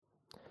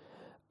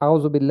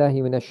أعوذ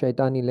بالله من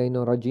الشيطان اللعين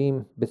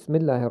الرجيم بسم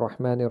الله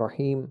الرحمن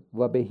الرحيم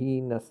وبه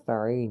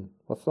نستعين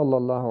وصلى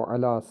الله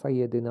على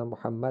سيدنا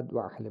محمد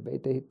وأهل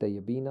بيته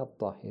الطيبين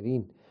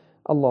الطاهرين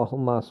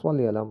اللهم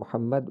صل على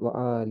محمد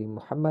وآل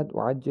محمد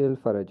وعجل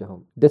فرجهم.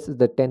 This is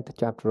the 10th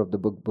chapter of the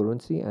book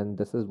Burunsi, and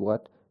this is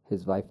what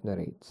his wife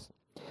narrates.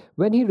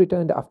 When he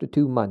returned after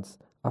 2 months,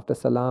 after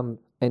salam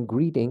and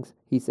greetings,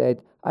 he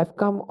said, I've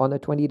come on a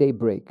 20-day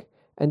break,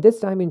 and this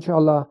time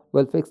inshallah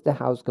we'll fix the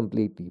house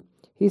completely.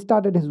 He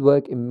started his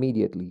work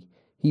immediately.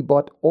 He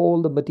bought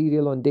all the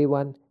material on day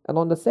 1, and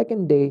on the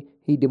second day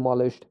he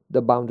demolished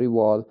the boundary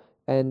wall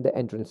and the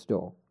entrance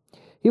door.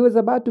 He was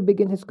about to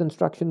begin his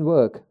construction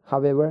work.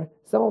 However,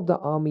 some of the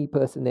army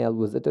personnel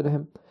visited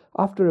him.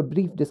 After a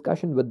brief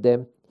discussion with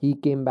them, he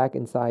came back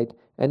inside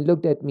and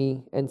looked at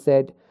me and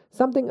said,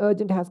 Something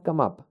urgent has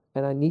come up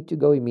and I need to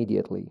go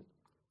immediately.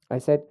 I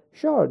said,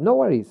 Sure, no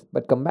worries,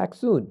 but come back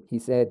soon. He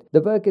said,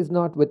 The work is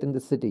not within the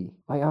city.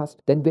 I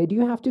asked, Then where do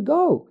you have to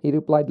go? He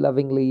replied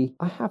lovingly,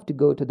 I have to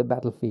go to the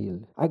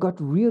battlefield. I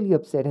got really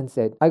upset and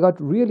said,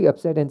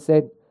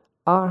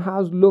 Our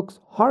house looks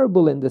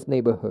horrible in this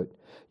neighborhood.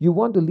 You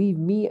want to leave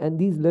me and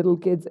these little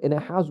kids in a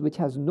house which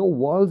has no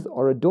walls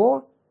or a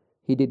door?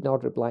 He did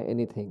not reply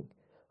anything.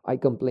 I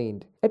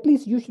complained, At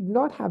least you should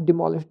not have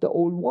demolished the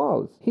old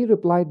walls. He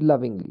replied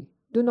lovingly,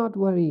 Do not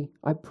worry.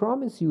 I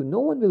promise you, no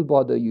one will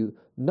bother you,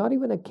 not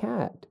even a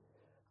cat.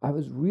 I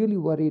was really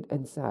worried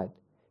and sad.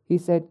 He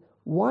said,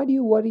 Why do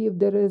you worry if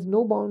there is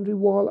no boundary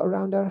wall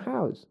around our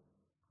house?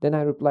 Then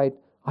I replied,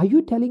 Are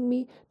you telling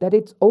me that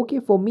it's okay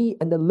for me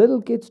and the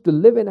little kids to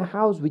live in a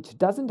house which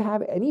doesn't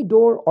have any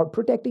door or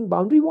protecting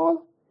boundary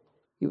wall?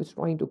 He was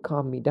trying to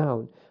calm me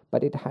down,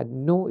 but it had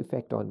no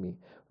effect on me.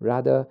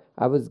 Rather,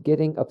 I was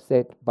getting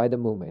upset by the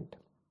moment.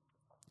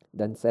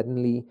 Then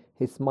suddenly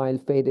his smile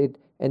faded,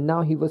 and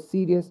now he was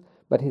serious,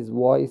 but his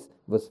voice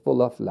was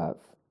full of love.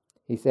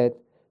 He said,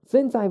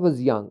 Since I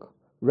was young,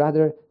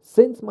 rather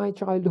since my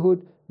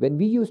childhood, when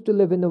we used to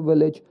live in a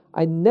village,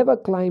 I never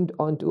climbed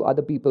onto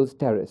other people's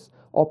terrace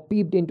or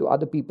peeped into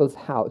other people's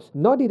house,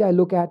 nor did I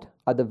look at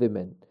other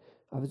women.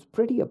 I was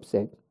pretty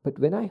upset, but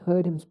when I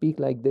heard him speak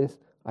like this,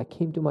 I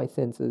came to my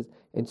senses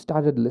and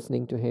started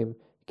listening to him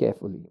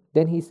carefully.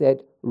 Then he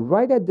said,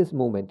 Right at this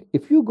moment,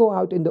 if you go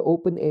out in the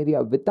open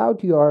area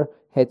without your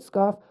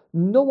headscarf,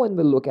 no one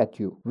will look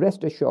at you.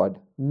 Rest assured,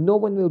 no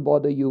one will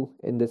bother you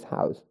in this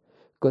house,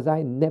 because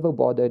I never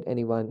bothered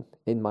anyone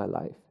in my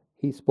life.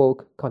 He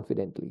spoke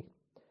confidently.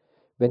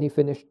 When he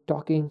finished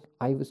talking,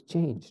 I was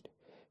changed.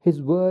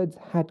 His words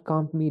had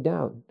calmed me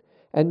down,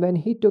 and when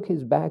he took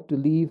his bag to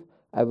leave,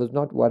 I was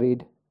not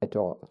worried at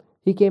all.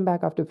 He came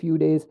back after a few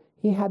days.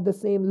 He had the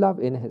same love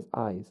in his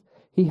eyes.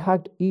 He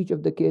hugged each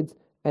of the kids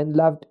and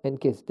loved and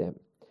kissed them.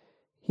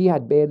 He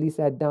had barely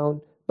sat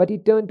down, but he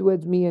turned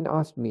towards me and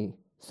asked me,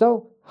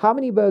 So, how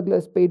many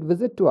burglars paid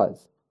visit to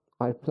us?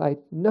 I replied,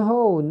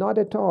 No, not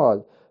at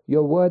all.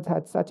 Your words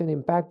had such an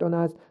impact on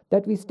us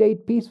that we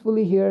stayed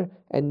peacefully here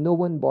and no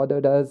one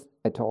bothered us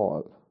at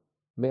all.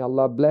 May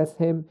Allah bless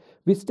him.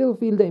 We still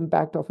feel the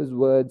impact of his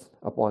words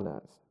upon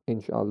us.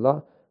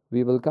 Inshallah,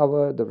 we will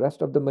cover the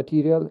rest of the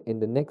material in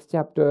the next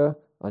chapter.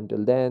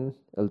 Until then,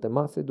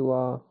 iltimas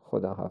dua,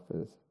 Khuda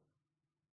Hafiz.